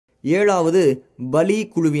7வது பலி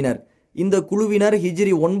குழுவினர். இந்த குழுவினர்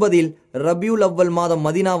ஹிஜ்ரி 9 ரபியுல் அவ்வல் மாதம்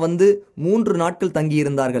மதினா வந்து 3 நாட்கள்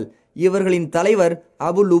தங்கியிருந்தார்கள். இவர்களின் தலைவர்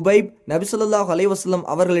அபு லுபைப் நபி ஸல்லல்லாஹு அலைஹி வஸல்லம்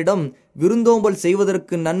அவர்களிடம் விருந்தோம்பல்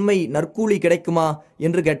செய்வதற்கு நற்கூலி கிடைக்குமா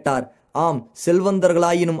என்று கேட்டார். ஆம்,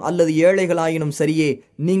 செல்வந்தர்களாயினும் அல்லது ஏழைகளாயினும் சரியே,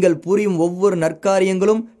 நீங்கள் புரியும் ஒவ்வொரு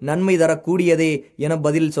நற்காரியங்களும் நன்மை தரக்கூடியதே என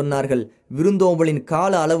பதில் சொன்னார்கள். விருந்தோம்பலின்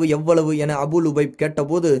கால அளவு எவ்வளவு என அபு லுபைப்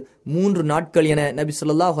கேட்டபோது 3 நாட்கள் என நபி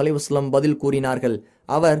ஸல்லல்லாஹு அலைஹி வஸல்லம் பதில் கூறினார்கள்.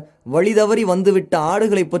 அவர் வழிதவறி வந்துவிட்ட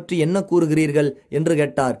ஆடுகளை பற்றி என்ன கூறுகிறீர்கள் என்று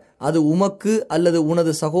கேட்டார். அது உமக்கு அல்லது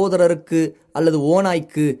உனது சகோதரருக்கு அல்லது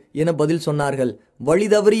ஓநாய்க்கு என பதில் சொன்னார்கள்.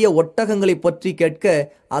 வழிதவறிய ஒட்டகங்களை பற்றி கேட்க,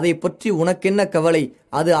 அதை பற்றி உனக்கென்ன கவலை,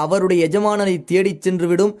 அது அவருடைய எஜமானனை தேடிச்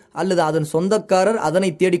சென்றுவிடும் அல்லது அதன் சொந்தக்காரர்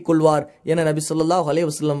அதனை தேடிக்கொள்வார் என நபி ஸல்லல்லாஹு அலைஹி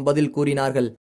வஸல்லம் பதில் கூறினார்கள்.